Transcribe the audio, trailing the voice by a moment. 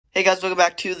Hey guys, welcome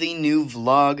back to the new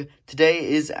vlog. Today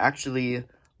is actually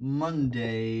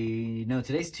Monday. No,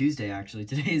 today's Tuesday actually.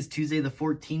 Today is Tuesday the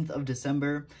 14th of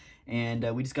December, and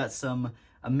we just got some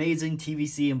amazing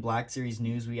TVC and Black Series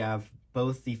news. We have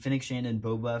both the Fennec Shand and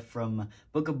Boba from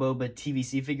Book of Boba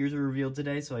TVC figures were revealed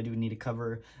today, so I do need to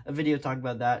cover a video talking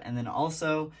about that. And then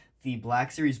also, the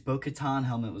Black Series Bo-Katan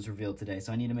helmet was revealed today,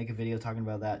 so I need to make a video talking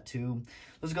about that too.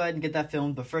 Let's go ahead and get that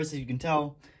filmed, but first, as you can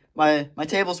tell, my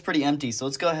table's pretty empty, so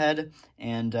let's go ahead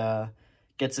and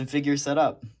get some figures set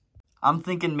up. I'm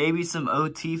thinking maybe some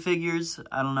OT figures.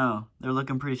 I don't know. They're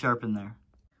looking pretty sharp in there.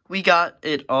 We got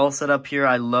it all set up here.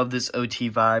 I love this OT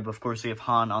vibe. Of course, we have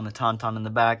Han on the Tauntaun in the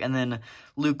back, and then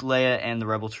Luke, Leia, and the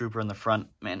Rebel Trooper in the front.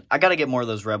 Man, I gotta get more of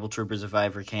those Rebel Troopers if I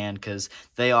ever can, because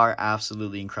they are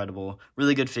absolutely incredible.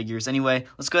 Really good figures. Anyway,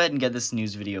 let's go ahead and get this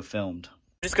news video filmed.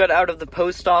 Just got out of the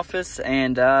post office,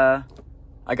 and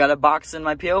I got a box in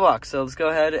my P.O. box, so let's go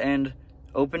ahead and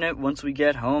open it once we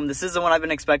get home. This is the one I've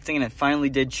been expecting, and it finally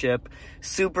did ship.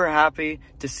 Super happy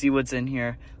to see what's in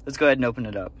here. Let's go ahead and open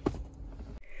it up.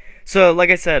 So,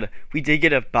 like I said, we did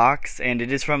get a box, and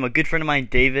it is from a good friend of mine,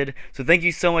 David. So thank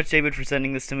you so much, David, for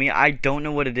sending this to me. I don't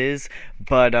know what it is,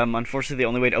 but unfortunately the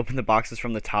only way to open the box is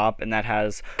from the top, and that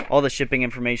has all the shipping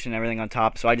information and everything on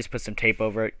top. So I just put some tape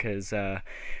over it because I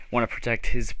want to protect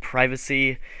his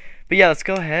privacy. But yeah, let's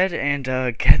go ahead and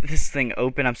get this thing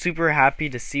open. I'm super happy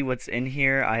to see what's in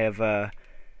here. I have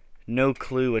no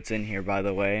clue what's in here, by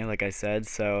the way, like I said.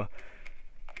 So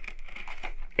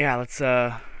yeah, let's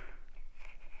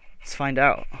find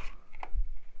out.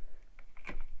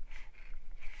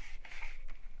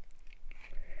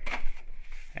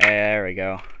 There we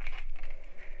go.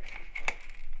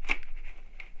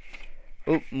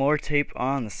 Oh, more tape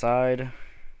on the side.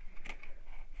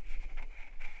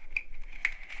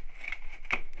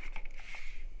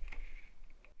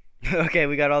 Okay,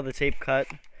 we got all the tape cut.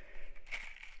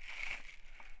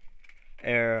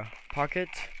 Air pocket.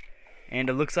 And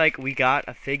it looks like we got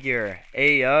a figure.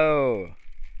 Ayo!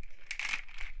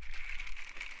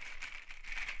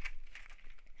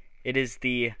 It is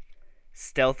the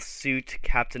stealth suit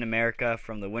Captain America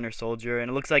from the Winter Soldier.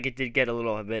 And it looks like it did get a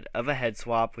little bit of a head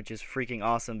swap, which is freaking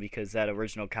awesome because that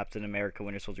original Captain America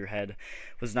Winter Soldier head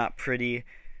was not pretty.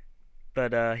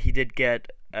 But he did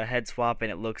get a head swap,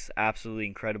 and it looks absolutely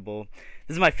incredible.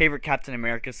 This is my favorite Captain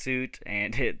America suit,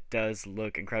 and it does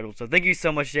look incredible. So thank you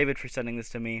so much, David, for sending this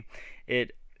to me.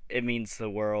 It means the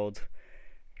world.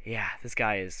 Yeah, this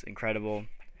guy is incredible.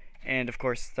 And of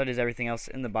course, that is everything else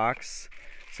in the box.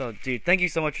 So, dude, thank you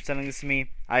so much for sending this to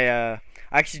me. I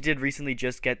actually did recently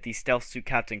just get the stealth suit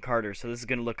Captain Carter, so this is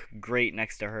gonna look great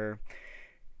next to her.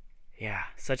 Yeah,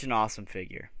 such an awesome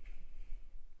figure.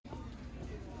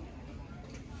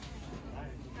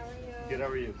 Good, how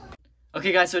are you?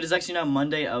 Okay guys, so it is actually now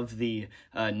Monday of the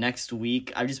next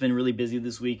week. I've just been really busy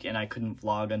this week and I couldn't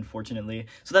vlog, unfortunately.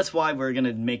 So that's why we're going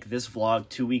to make this vlog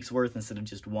 2 weeks worth instead of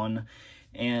just one.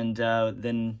 And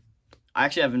then I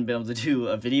actually haven't been able to do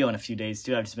a video in a few days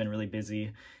too. I've just been really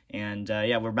busy. And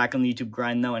yeah, we're back on the YouTube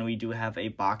grind though, and we do have a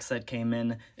box that came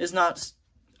in. It's not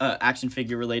action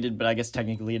figure related, but I guess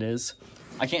technically it is.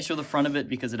 I can't show the front of it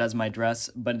because it has my address,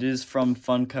 but it is from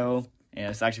Funko. Yeah,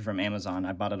 it's actually from Amazon.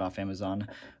 I bought it off Amazon.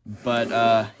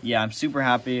 But, yeah, I'm super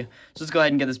happy. So let's go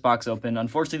ahead and get this box open.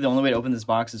 Unfortunately, the only way to open this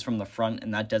box is from the front,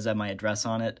 and that does have my address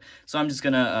on it. So I'm just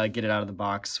gonna get it out of the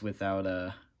box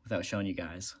without showing you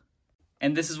guys.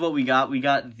 And this is what we got. We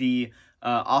got the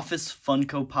Office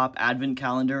Funko Pop Advent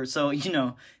Calendar. So, you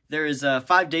know, there is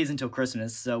 5 days until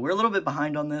Christmas. So we're a little bit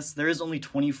behind on this. There is only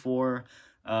 24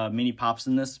 mini pops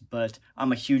in this, but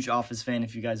I'm a huge Office fan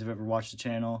if you guys have ever watched the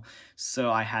channel, so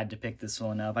I had to pick this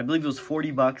one up. I believe it was 40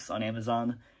 bucks on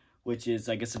Amazon, which is,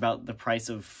 I guess, about the price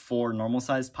of 4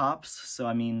 normal-sized pops, so,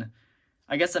 I mean,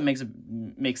 I guess that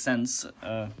makes sense.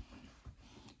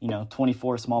 You know,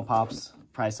 24 small pops,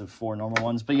 price of 4 normal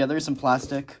ones, but yeah, there's some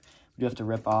plastic we do have to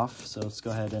rip off, so let's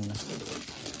go ahead and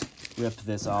rip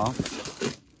this off.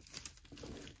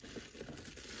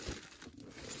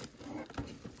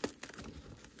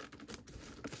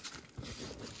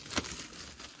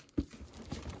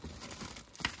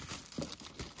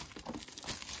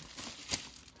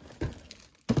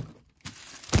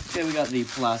 Okay, we got the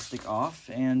plastic off,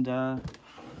 and so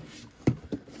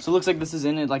it looks like this is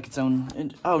in it like its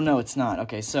own. Oh no, it's not.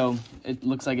 Okay, so it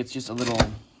looks like it's just a little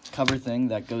cover thing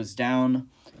that goes down.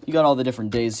 You got all the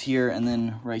different days here, and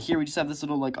then right here we just have this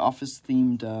little like office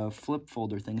themed flip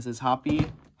folder thing. It says Hoppy.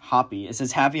 It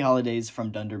says Happy Holidays from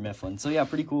Dunder Mifflin. So yeah,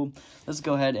 pretty cool. Let's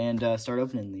go ahead and start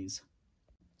opening these.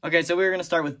 Okay, so we're gonna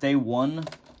start with day 1,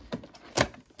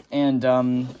 and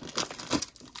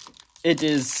it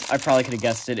is, I probably could have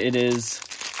guessed it, it is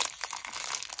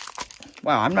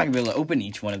Wow, I'm not going to be able to open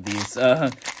each one of these.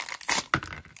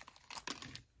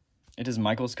 It is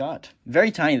Michael Scott. Very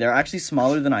tiny. They're actually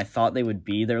smaller than I thought they would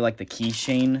be. They're like the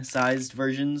keychain-sized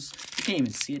versions. You can't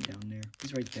even see it down there.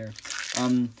 He's right there.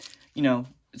 You know,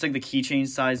 it's like the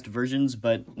keychain-sized versions,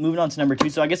 but moving on to number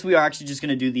 2. So I guess we are actually just going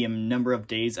to do the number of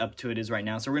days up to it is right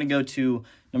now. So we're going to go to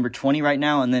number 20 right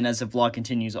now, and then as the vlog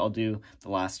continues, I'll do the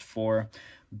last 4.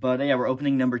 But yeah, we're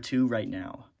opening number 2 right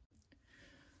now.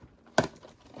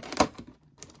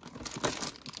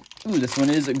 Ooh, this one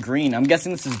is green. I'm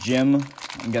guessing this is Jim.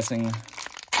 I'm guessing.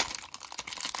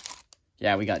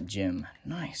 Yeah, we got Jim.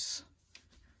 Nice.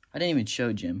 I didn't even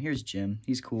show Jim. Here's Jim.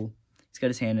 He's cool. He's got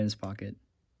his hand in his pocket.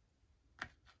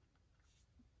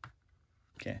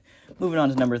 Okay, moving on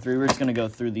to number 3. We're just going to go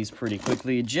through these pretty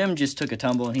quickly. Jim just took a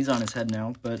tumble, and he's on his head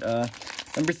now. But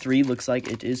number 3 looks like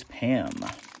it is Pam.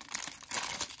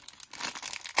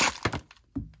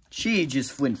 She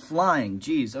just went flying.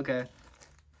 Jeez, okay.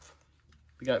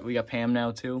 We got Pam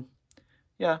now, too.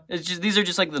 Yeah, it's just these are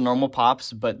just like the normal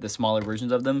Pops, but the smaller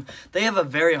versions of them. They have a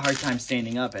very hard time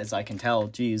standing up, as I can tell.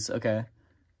 Jeez, okay.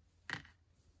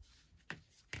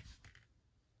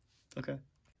 Okay.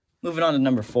 Moving on to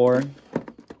number 4.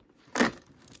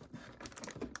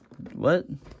 What?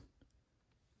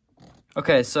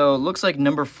 Okay, so it looks like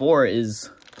number 4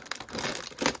 is...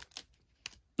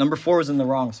 Number 4 was in the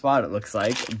wrong spot, it looks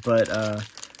like. But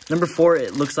number 4,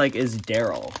 it looks like, is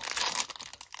Daryl.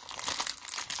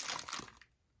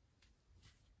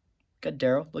 Got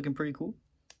Daryl, looking pretty cool.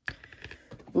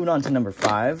 Moving on to number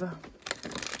 5.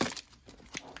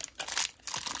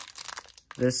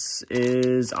 This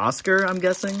is Oscar, I'm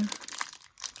guessing.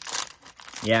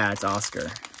 Yeah, it's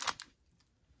Oscar.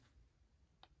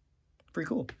 Pretty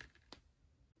cool.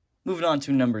 Moving on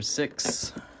to number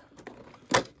 6.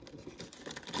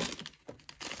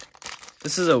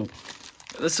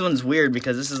 This one's weird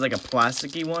because this is like a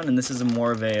plasticky one, and this is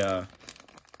more of a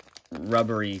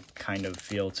rubbery kind of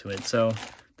feel to it. So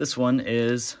this one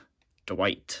is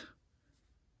Dwight.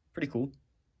 Pretty cool.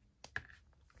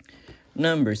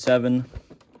 Number 7.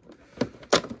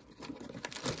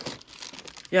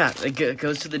 Yeah, it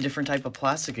goes to the different type of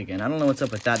plastic again. I don't know what's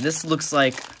up with that. This looks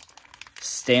like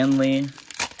Stanley,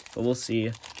 but we'll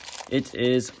see. It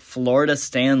is Florida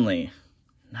Stanley.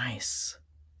 Nice.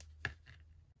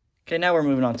 Okay, now we're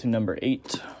moving on to number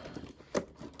 8.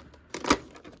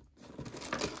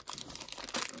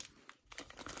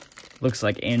 Looks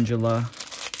like Angela.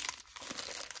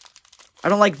 I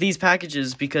don't like these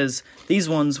packages because these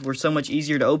ones were so much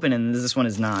easier to open, and this one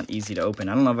is not easy to open.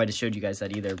 I don't know if I just showed you guys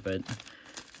that either, but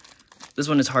this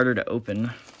one is harder to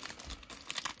open.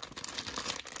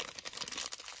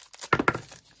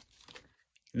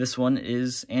 This one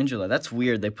is Angela. That's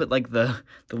weird. They put like the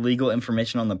legal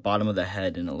information on the bottom of the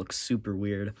head, and it looks super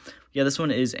weird. Yeah, this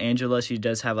one is Angela. She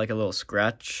does have like a little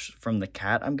scratch from the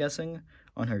cat, I'm guessing,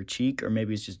 on her cheek, or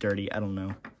maybe it's just dirty. I don't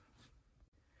know.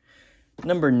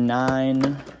 Number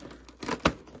 9.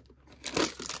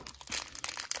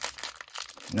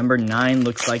 Number 9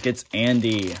 looks like it's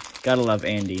Andy. Gotta love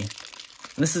Andy.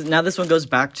 And this one goes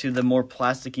back to the more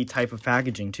plasticky type of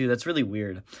packaging too. That's really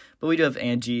weird. But we do have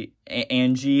Angie.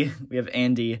 We have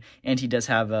Andy, and he does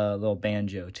have a little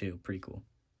banjo too. Pretty cool.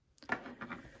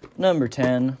 Number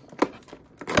 10.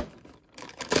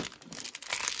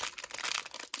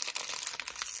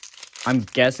 I'm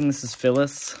guessing this is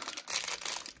Phyllis.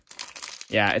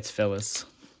 Yeah, it's Phyllis.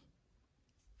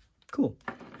 Cool.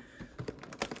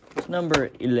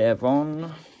 Number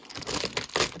 11.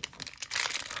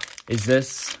 Is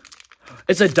this?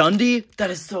 It's a Dundee?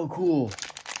 That is so cool.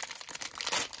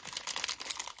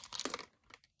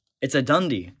 It's a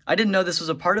Dundee. I didn't know this was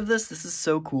a part of this. This is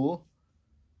so cool.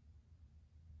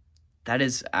 That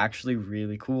is actually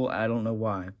really cool. I don't know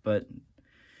why, but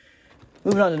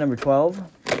moving on to number 12.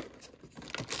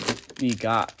 We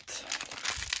got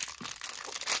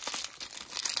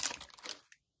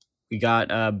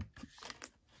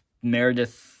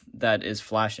Meredith that is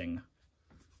flashing.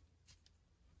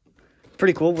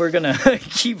 Pretty cool. We're gonna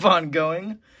keep on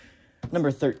going.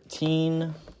 Number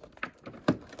 13.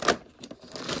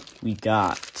 We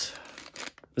got...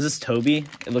 Was this Toby?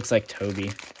 It looks like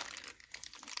Toby.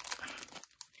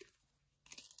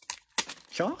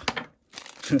 Shaw?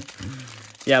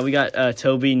 Yeah, we got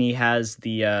Toby, and he has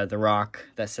the rock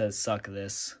that says "suck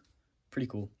this." Pretty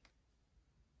cool.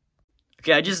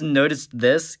 Okay, I just noticed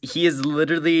this. He is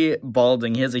literally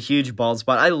balding. He has a huge bald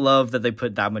spot. I love that they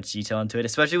put that much detail into it,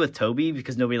 especially with Toby,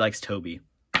 because nobody likes Toby.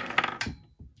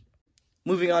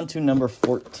 Moving on to number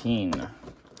 14.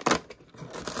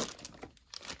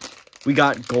 We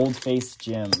got Goldface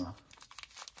Jim.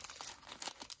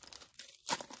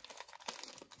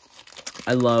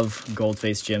 I love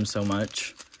Gold-Face Jim so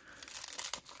much.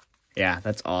 Yeah,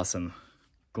 that's awesome.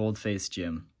 Gold-Face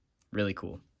Jim. Really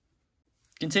cool.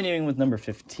 Continuing with number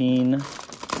 15.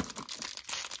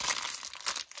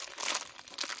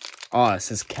 Oh, it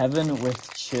says Kevin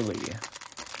with chili.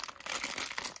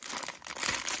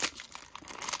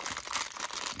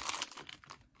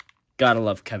 Gotta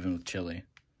love Kevin with chili.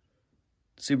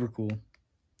 Super cool.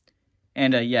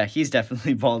 And yeah, he's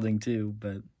definitely balding too,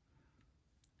 but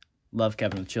love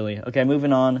Kevin with chili. Okay,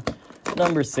 moving on.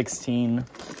 Number 16.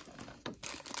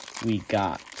 We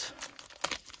got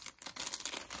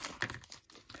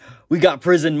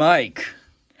Prison Mike.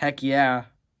 Heck yeah.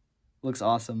 Looks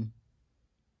awesome.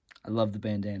 I love the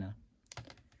bandana.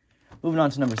 Moving on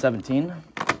to number 17.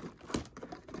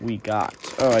 We got...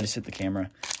 Oh, I just hit the camera.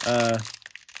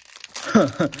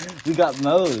 We got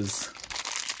Mose.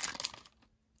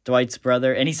 Dwight's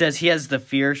brother. And he says he has the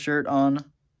Fear shirt on.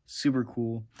 Super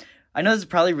cool. I know it's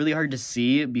probably really hard to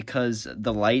see because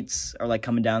the lights are like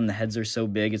coming down and the heads are so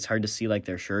big. It's hard to see like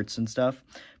their shirts and stuff.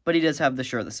 But he does have the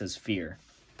shirt that says Fear.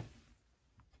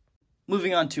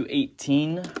 Moving on to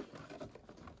 18.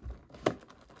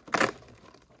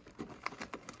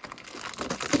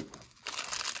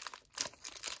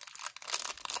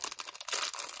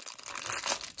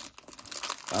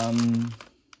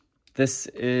 This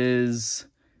is...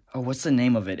 Oh, what's the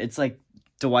name of it? It's like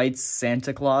Dwight's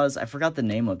Santa Claus. I forgot the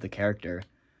name of the character.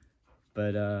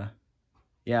 But,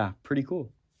 yeah, pretty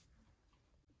cool.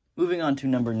 Moving on to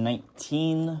number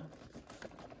 19.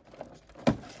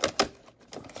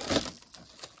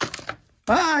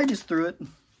 Ah, I just threw it.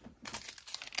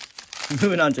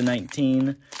 Moving on to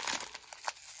 19.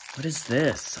 What is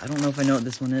this? I don't know if I know what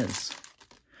this one is.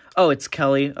 Oh, it's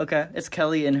Kelly. Okay, it's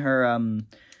Kelly in her,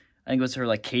 I think it was her,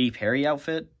 like, Katy Perry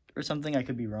outfit or something. I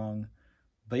could be wrong.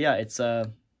 But yeah, it's,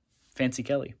 Fancy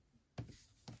Kelly.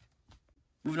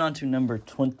 Moving on to number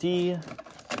 20.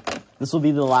 This will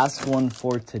be the last one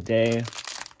for today.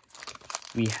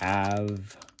 We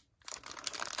have...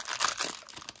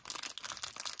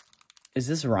 Is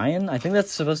this Ryan? I think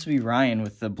that's supposed to be Ryan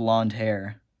with the blonde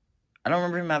hair. I don't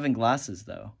remember him having glasses,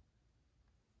 though.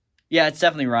 Yeah, it's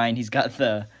definitely Ryan. He's got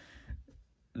the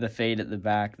fade at the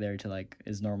back there to, like,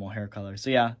 his normal hair color. So,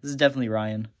 yeah, this is definitely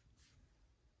Ryan.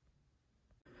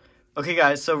 Okay,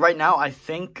 guys, so right now I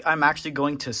think I'm actually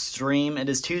going to stream. It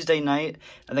is Tuesday night.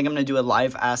 I think I'm going to do a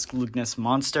live Ask Lukeness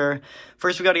Monster.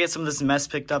 First, we got to get some of this mess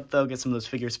picked up, though. Get some of those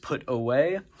figures put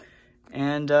away.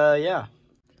 And, yeah.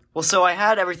 Well, so I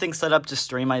had everything set up to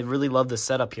stream. I really love the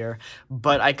setup here.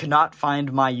 But I could not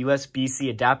find my USB-C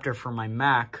adapter for my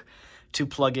Mac to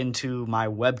plug into my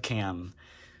webcam.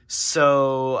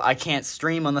 So I can't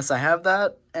stream unless I have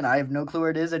that, and I have no clue where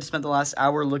it is. I just spent the last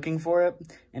hour looking for it,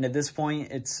 and at this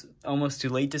point, it's almost too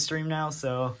late to stream now,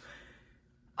 so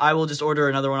I will just order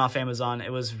another one off Amazon.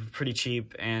 It was pretty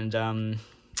cheap, and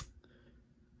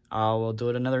I will do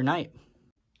it another night.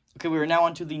 Okay, we are now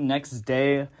on to the next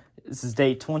day. This is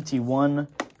day 21.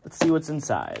 Let's see what's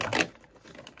inside.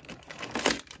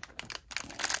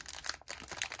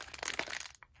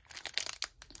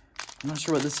 I'm not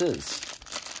sure what this is.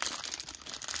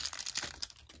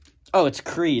 Oh, it's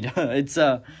Creed. It's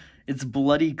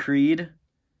Bloody Creed.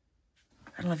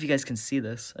 I don't know if you guys can see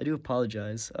this. I do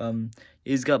apologize.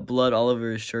 He's got blood all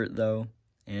over his shirt, though.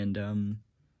 And,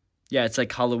 yeah, it's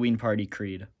like Halloween Party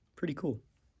Creed. Pretty cool.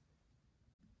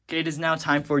 Okay, it is now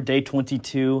time for day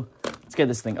 22. Let's get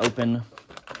this thing open.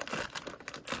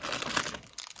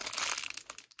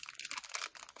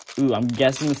 Ooh, I'm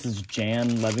guessing this is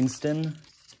Jan Livingston.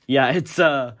 Yeah, it's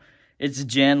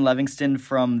Jan Livingston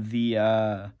from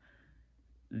the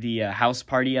house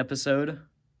party episode.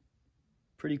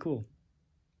 Pretty cool.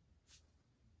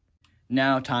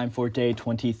 Now time for day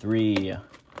 23.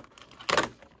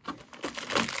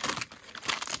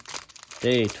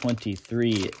 Day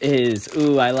 23 is,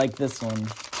 ooh, I like this one.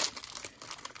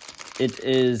 It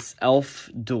is Elf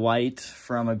Dwight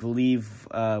from, I believe,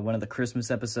 one of the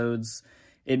Christmas episodes.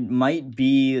 It might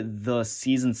be the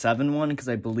season 7 one, because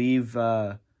I believe,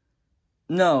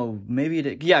 no, maybe it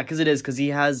is. Yeah, because it is, because he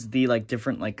has the, like,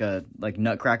 different, like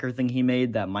nutcracker thing he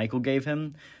made that Michael gave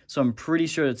him. So I'm pretty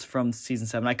sure it's from season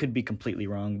 7. I could be completely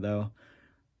wrong, though.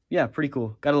 Yeah, pretty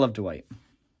cool. Gotta love Dwight.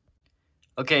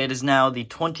 Okay, it is now the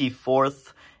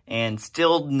 24th, and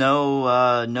still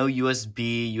no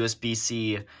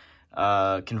USB-C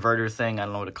converter thing. I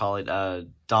don't know what to call it.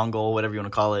 Dongle, whatever you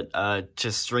want to call it,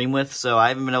 to stream with. So I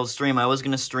haven't been able to stream. I was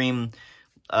going to stream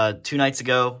 2 nights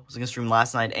ago. I was going to stream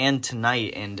last night and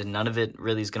tonight, and none of it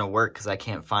really is going to work because I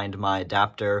can't find my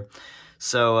adapter.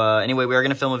 So anyway, we are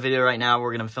going to film a video right now.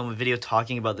 We're going to film a video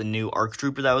talking about the new ARC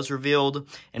Trooper that was revealed,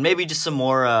 and maybe just some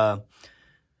more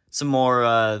some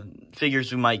more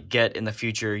figures we might get in the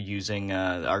future using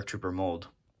the ARC Trooper mold.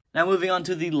 Now moving on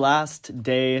to the last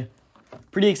day.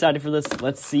 Pretty excited for this.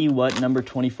 Let's see what number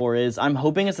 24 is. I'm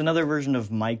hoping it's another version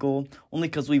of Michael, only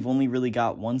because we've only really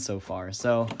got one so far.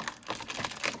 So,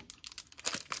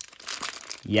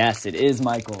 yes, it is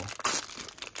Michael.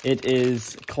 It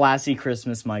is classy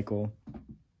Christmas Michael.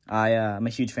 I'm a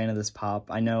huge fan of this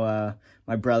pop. I know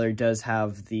my brother does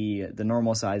have the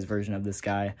normal size version of this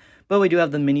guy, but we do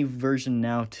have the mini version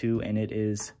now too, and it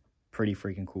is pretty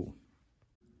freaking cool.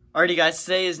 Alrighty guys,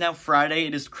 today is now Friday.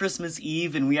 It is Christmas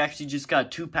Eve, and we actually just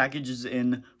got 2 packages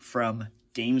in from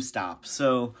GameStop.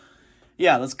 So,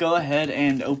 yeah, let's go ahead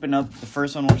and open up the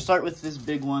first one. We'll start with this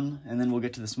big one, and then we'll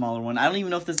get to the smaller one. I don't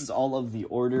even know if this is all of the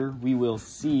order. We will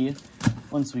see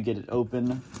once we get it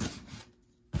open.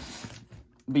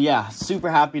 But yeah,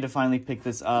 super happy to finally pick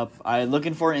this up. I was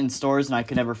looking for it in stores, and I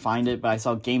could never find it, but I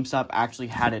saw GameStop actually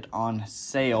had it on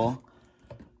sale.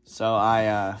 So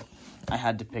I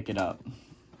had to pick it up.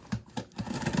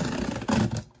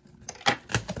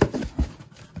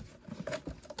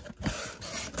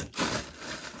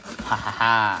 Ha ha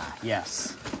ha,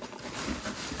 yes.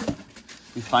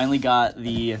 We finally got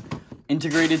the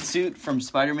integrated suit from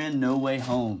Spider-Man No Way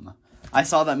Home. I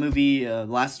saw that movie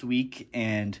last week,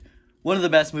 and one of the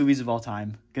best movies of all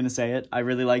time. Gonna say it. I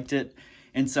really liked it.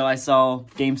 And so I saw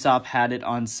GameStop had it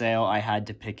on sale. I had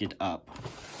to pick it up.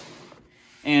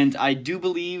 And I do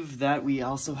believe that we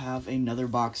also have another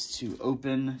box to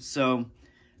open. So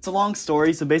it's a long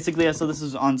story. So basically, I saw this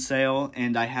was on sale,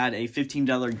 and I had a $15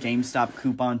 GameStop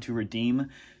coupon to redeem.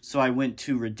 So I went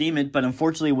to redeem it, but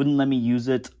unfortunately, it wouldn't let me use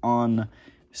it on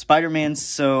Spider-Man.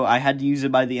 So I had to use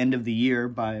it by the end of the year,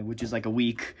 which is like a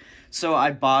week. So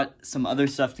I bought some other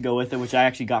stuff to go with it, which I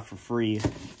actually got for free,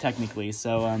 technically.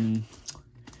 So,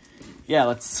 yeah,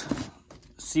 let's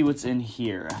see what's in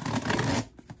here.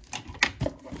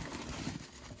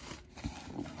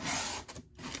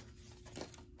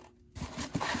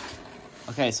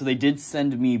 Okay, so they did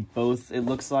send me both, it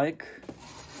looks like.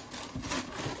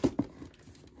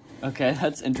 Okay,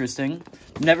 that's interesting.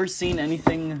 Never seen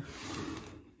anything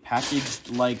packaged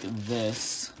like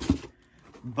this.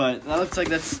 But that looks like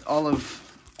that's all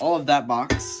of that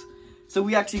box. So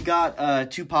we actually got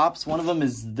 2 pops. One of them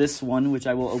is this one, which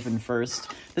I will open first.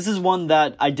 This is one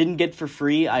that I didn't get for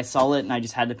free. I saw it and I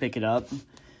just had to pick it up.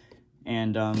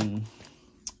 And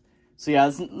so yeah,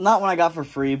 it's not one I got for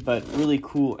free, but really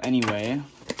cool anyway.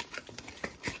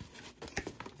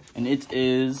 And it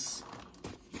is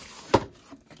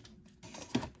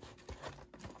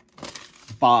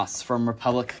Boss from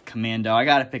Republic Commando. I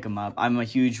gotta pick him up. I'm a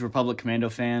huge Republic Commando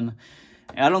fan.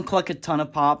 I don't collect a ton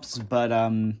of pops, but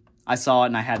I saw it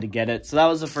and I had to get it. So that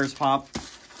was the first pop.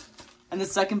 And the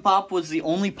second pop was the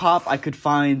only pop I could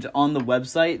find on the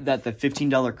website that the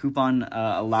 $15 coupon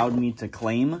allowed me to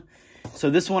claim.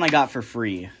 So this one I got for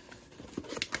free.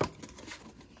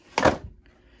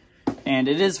 And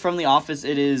it is from The Office.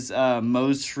 It is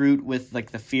Moe's fruit with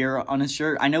like the fear on his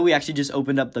shirt. I know we actually just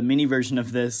opened up the mini version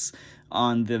of this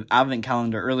on the advent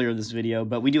calendar earlier this video,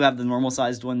 but we do have the normal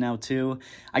sized one now too.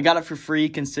 I got it for free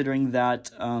considering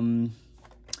that I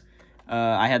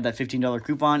had that $15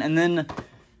 coupon. And then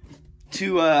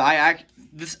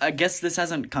I guess this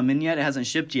hasn't come in yet. It hasn't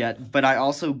shipped yet, but I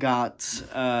also got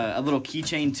a little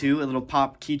keychain too, a little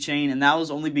pop keychain, and that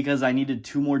was only because I needed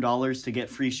 $2 more to get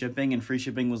free shipping, and free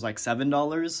shipping was like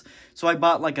 $7. So I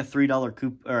bought like a $3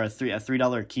 a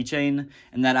 $3 keychain,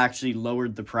 and that actually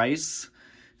lowered the price.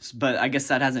 But I guess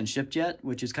that hasn't shipped yet,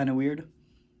 which is kind of weird.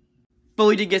 But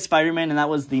we did get Spider-Man, and that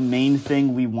was the main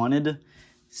thing we wanted.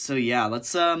 So yeah,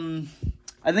 let's I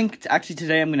think actually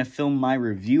today I'm gonna film my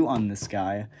review on this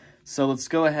guy. So let's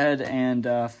go ahead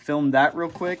and film that real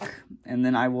quick, and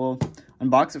then I will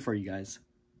unbox it for you guys.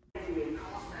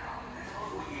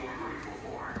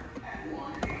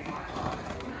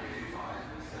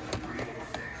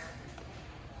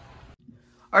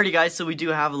 Alrighty guys, so we do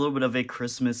have a little bit of a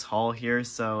Christmas haul here,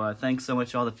 so thanks so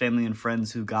much to all the family and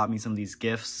friends who got me some of these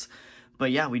gifts.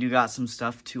 But yeah, we do got some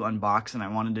stuff to unbox, and I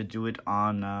wanted to do it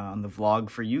on the vlog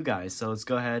for you guys. So let's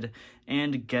go ahead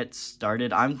and get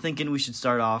started. I'm thinking we should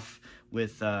start off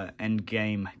with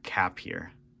Endgame Cap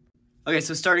here. Okay,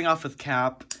 so starting off with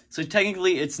Cap. So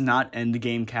technically it's not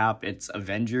Endgame Cap, it's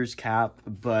Avengers Cap,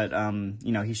 but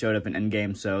you know, he showed up in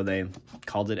Endgame, so they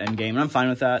called it Endgame, and I'm fine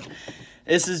with that.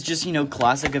 This is just, you know,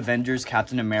 classic Avengers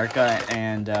Captain America,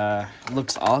 and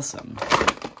looks awesome.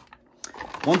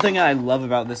 One thing I love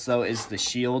about this, though, is the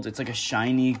shield. It's like a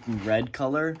shiny red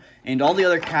color, and all the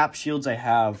other Cap shields I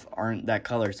have aren't that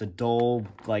color. It's a dull,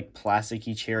 like,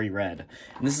 plasticky cherry red.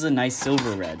 And this is a nice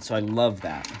silver red, so I love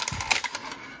that.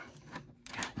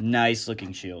 Nice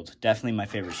looking shield. Definitely my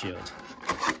favorite shield.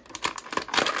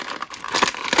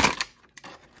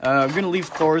 I'm going to leave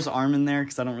Thor's arm in there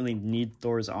because I don't really need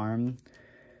Thor's arm.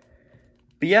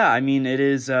 But yeah, I mean, it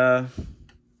is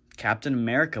Captain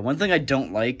America. One thing I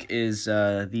don't like is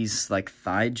these like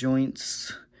thigh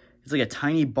joints. It's like a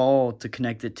tiny ball to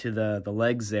connect it to the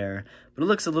legs there. But it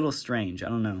looks a little strange. I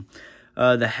don't know.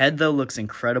 The head, though, looks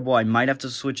incredible. I might have to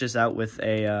switch this out with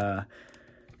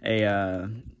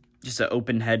just an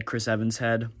open head Chris Evans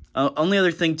head. Only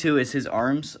other thing, too, is his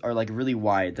arms are, like, really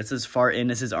wide. That's as far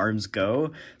in as his arms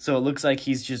go. So it looks like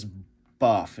he's just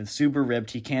buff and super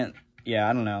ripped. He can't... Yeah,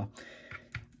 I don't know.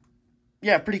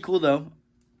 Yeah, pretty cool, though.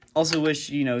 Also wish,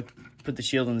 you know, put the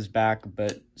shield on his back,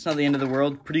 but it's not the end of the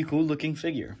world. Pretty cool-looking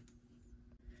figure.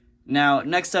 Now,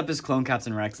 next up is Clone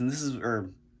Captain Rex, and this is...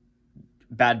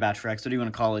 Bad Batch Rex, what do you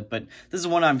want to call it? But this is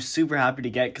one I'm super happy to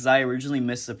get because I originally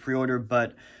missed the pre-order,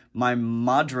 but my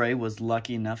madre was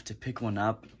lucky enough to pick one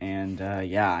up, and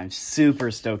yeah, I'm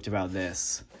super stoked about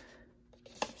this.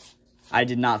 I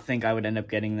did not think I would end up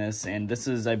getting this, and this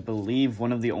is, I believe,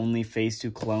 one of the only Phase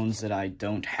 2 clones that I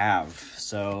don't have.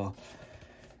 So,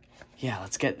 yeah,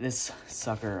 let's get this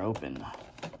sucker open.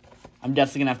 I'm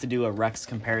definitely going to have to do a Rex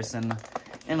comparison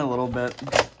in a little bit.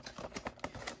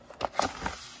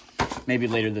 Maybe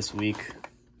later this week.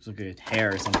 There's like a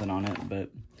hair or something on it, but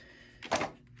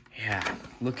yeah,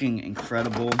 looking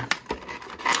incredible.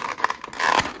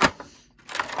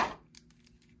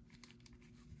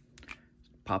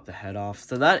 Pop the head off.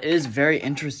 So that is very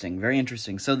interesting, very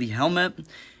interesting. So the helmet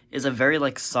is a very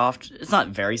like soft, it's not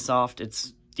very soft,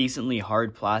 it's decently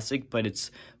hard plastic, but it's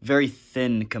very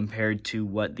thin compared to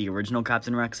what the original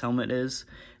Captain Rex helmet is.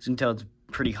 As you can tell, it's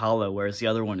pretty hollow, whereas the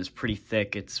other one is pretty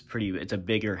thick. It's a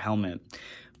bigger helmet.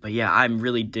 But yeah, I'm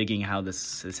really digging how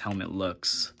this helmet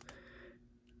looks.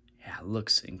 Yeah, it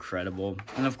looks incredible.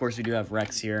 And of course we do have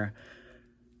Rex here.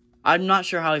 I'm not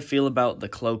sure how I feel about the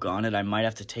cloak on it. I might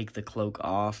have to take the cloak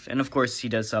off. And of course he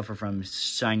does suffer from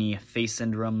shiny face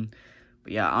syndrome.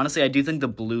 But yeah, honestly, I do think the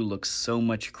blue looks so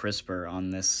much crisper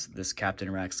on this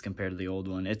Captain Rex compared to the old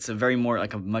one. It's a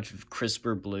much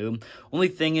crisper blue. Only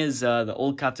thing is, the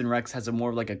old Captain Rex has a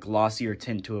more like a glossier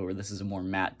tint to it, where this is a more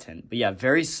matte tint. But yeah,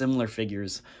 very similar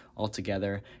figures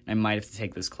altogether. And I might have to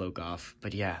take this cloak off.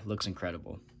 But yeah, it looks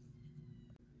incredible.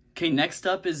 Okay, next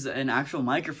up is an actual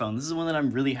microphone. This is one that I'm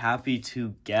really happy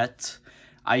to get.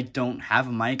 I don't have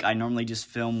a mic. I normally just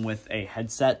film with a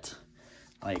headset,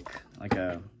 like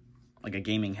a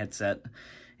gaming headset.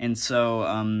 And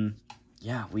so,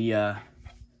 yeah, we got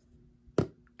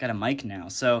a mic now.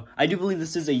 So I do believe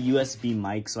this is a USB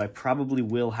mic, so I probably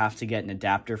will have to get an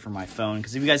adapter for my phone,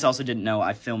 because if you guys also didn't know,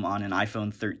 I film on an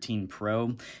iPhone 13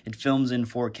 Pro. It films in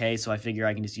 4K, so I figure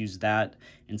I can just use that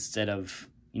instead of,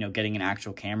 you know, getting an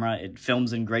actual camera. It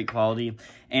films in great quality,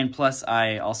 and plus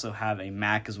I also have a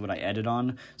Mac is what I edit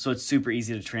on, so it's super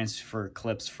easy to transfer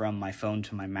clips from my phone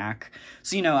to my Mac.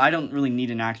 So, you know, I don't really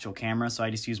need an actual camera, so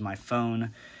I just use my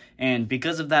phone. And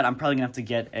because of that, I'm probably gonna have to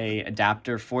get a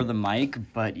adapter for the mic,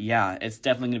 but yeah, it's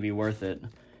definitely gonna be worth it.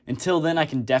 Until then, I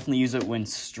can definitely use it when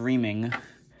streaming,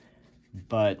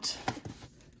 but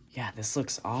yeah, this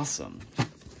looks awesome.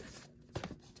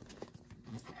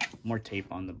 More tape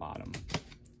on the bottom.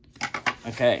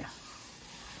 Okay.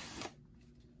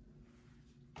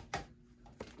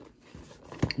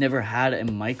 Never had a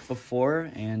mic before,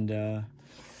 and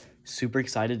super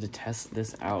excited to test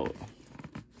this out.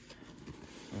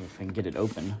 If I can get it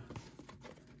open.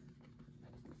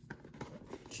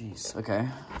 Jeez, okay.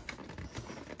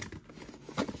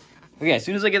 Okay, as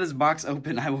soon as I get this box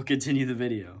open, I will continue the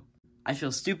video. I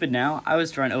feel stupid now. I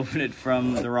was trying to open it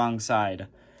from the wrong side.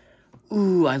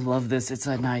 Ooh, I love this. It's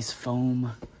a nice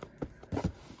foam.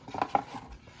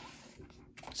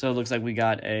 So it looks like we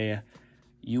got a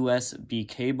USB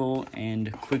cable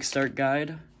and quick start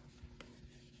guide.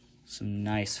 Some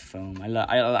nice foam.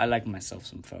 I like myself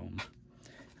some foam.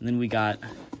 And then we got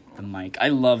the mic. I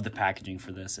love the packaging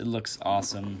for this. It looks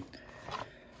awesome.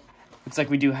 Looks like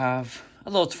we do have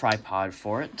a little tripod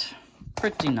for it.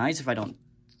 Pretty nice if I don't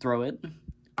throw it.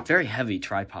 Very heavy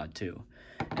tripod too.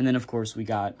 And then of course we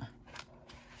got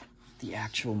the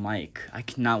actual mic. I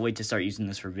cannot wait to start using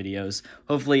this for videos.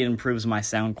 Hopefully it improves my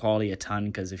sound quality a ton,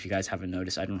 because if you guys haven't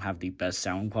noticed, I don't have the best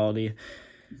sound quality.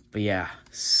 But yeah,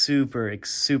 super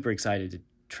excited to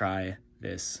try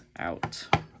this out.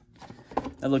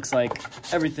 That looks like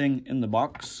everything in the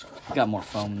box. Got more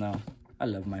foam though. I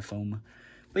love my foam.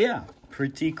 But yeah,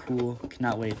 pretty cool.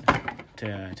 Cannot wait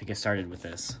to get started with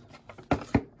this.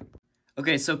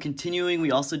 Okay, so continuing,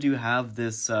 we also do have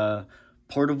this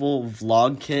portable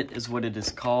vlog kit is what it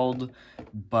is called.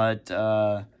 But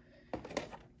yeah,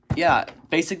 yeah,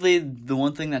 basically the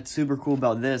one thing that's super cool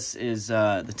about this is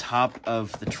the top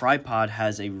of the tripod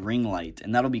has a ring light,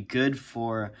 and that'll be good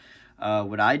for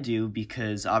what I do,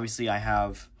 because obviously I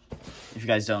have, if you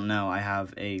guys don't know, I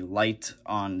have a light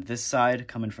on this side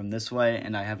coming from this way,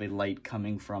 and I have a light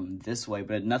coming from this way,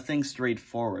 but nothing straight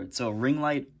forward. So a ring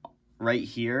light right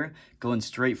here going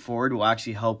straight forward will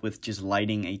actually help with just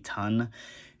lighting a ton,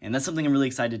 and that's something I'm really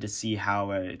excited to see how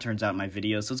it turns out in my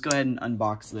video. So let's go ahead and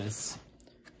unbox this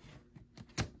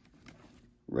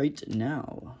right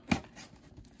now.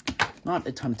 Not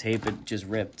a ton of tape, it just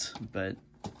ripped, but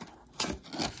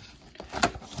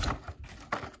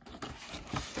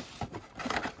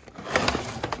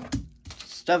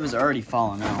stuff is already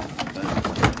falling out, but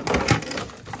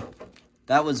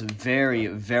that was very,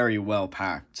 very well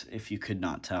packed, if you could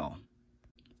not tell.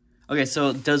 Okay, so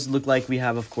it does look like we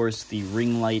have, of course, the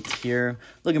ring light here,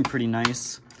 looking pretty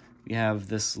nice. We have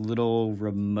this little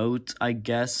remote, I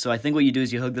guess. So I think what you do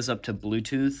is you hook this up to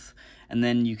Bluetooth, and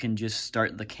then you can just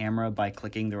start the camera by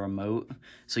clicking the remote,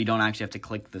 so you don't actually have to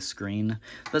click the screen.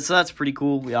 So that's pretty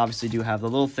cool. We obviously do have the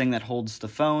little thing that holds the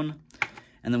phone,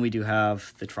 and then we do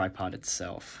have the tripod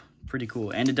itself. Pretty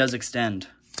cool, and it does extend.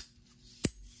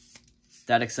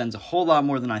 That extends a whole lot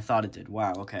more than I thought it did.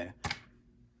 Wow, okay.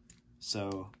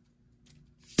 So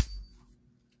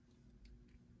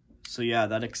yeah,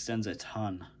 that extends a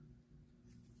ton.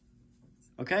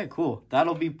 Okay, cool.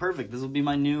 That'll be perfect. This will be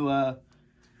my new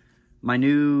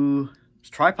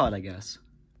tripod, I guess.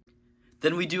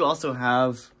 Then we do also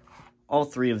have all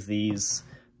three of these,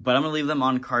 but I'm gonna leave them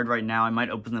on card right now. I might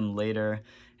open them later,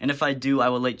 and if I do, I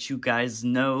will let you guys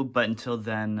know, but until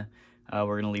then,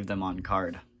 we're gonna leave them on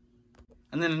card.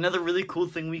 And then another really cool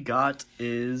thing we got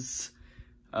is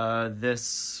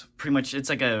this, pretty much, it's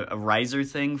like a riser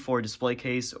thing for a display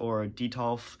case or a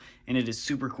detolf, and it is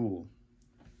super cool.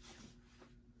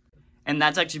 And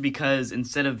that's actually because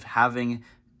instead of having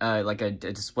like a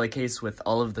display case with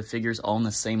all of the figures all on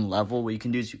the same level, what you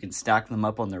can do is you can stack them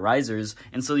up on the risers,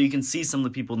 and so you can see some of the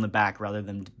people in the back rather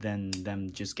than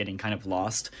them just getting kind of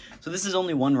lost. So this is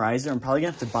only one riser. I'm probably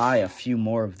gonna have to buy a few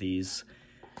more of these,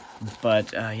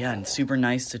 but yeah, it's super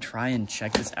nice to try and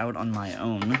check this out on my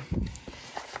own.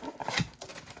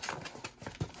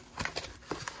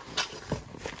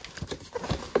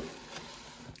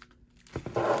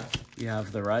 You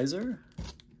have the riser,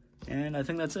 and I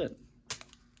think that's it.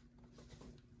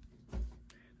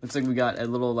 Looks like we got a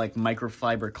little like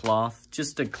microfiber cloth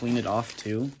just to clean it off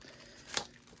too.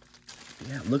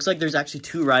 Yeah, it looks like there's actually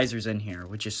two risers in here,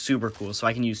 which is super cool, so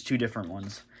I can use two different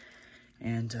ones.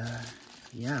 And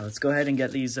yeah, let's go ahead and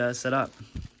get these set up.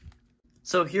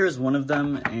 So here's one of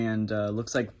them, and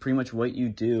looks like pretty much what you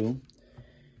do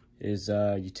is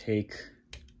you take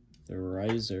the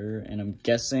riser, and I'm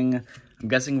guessing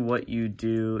what you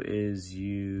do is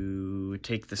you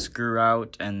take the screw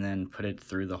out and then put it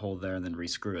through the hole there and then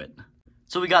re-screw it.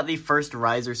 So we got the first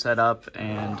riser set up,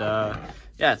 and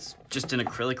yeah, it's just an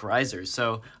acrylic riser.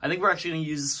 So I think we're actually gonna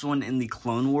use this one in the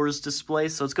Clone Wars display.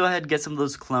 So let's go ahead and get some of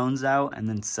those clones out and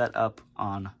then set up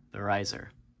on the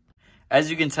riser. As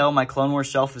you can tell, my Clone Wars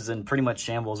shelf is in pretty much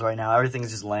shambles right now.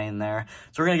 Everything's just laying there.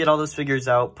 So we're gonna get all those figures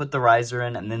out, put the riser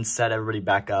in, and then set everybody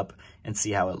back up and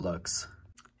see how it looks.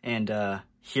 And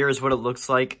here's what it looks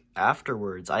like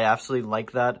afterwards. I absolutely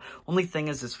like that. Only thing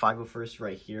is this 501st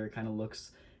right here kind of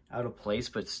looks out of place,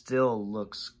 but still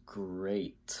looks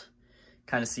great.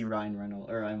 Kind of see Ryan Reynolds,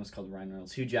 or I almost called Ryan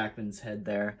Reynolds, Hugh Jackman's head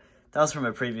there. That was from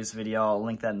a previous video. I'll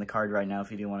link that in the card right now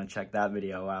if you do want to check that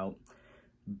video out.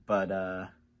 But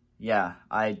yeah,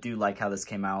 I do like how this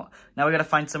came out. Now we gotta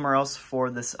find somewhere else for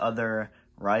this other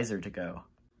riser to go.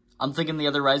 I'm thinking the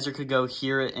other riser could go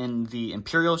here in the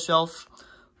Imperial shelf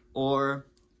or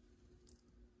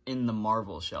in the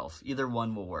Marvel shelf. Either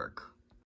one will work.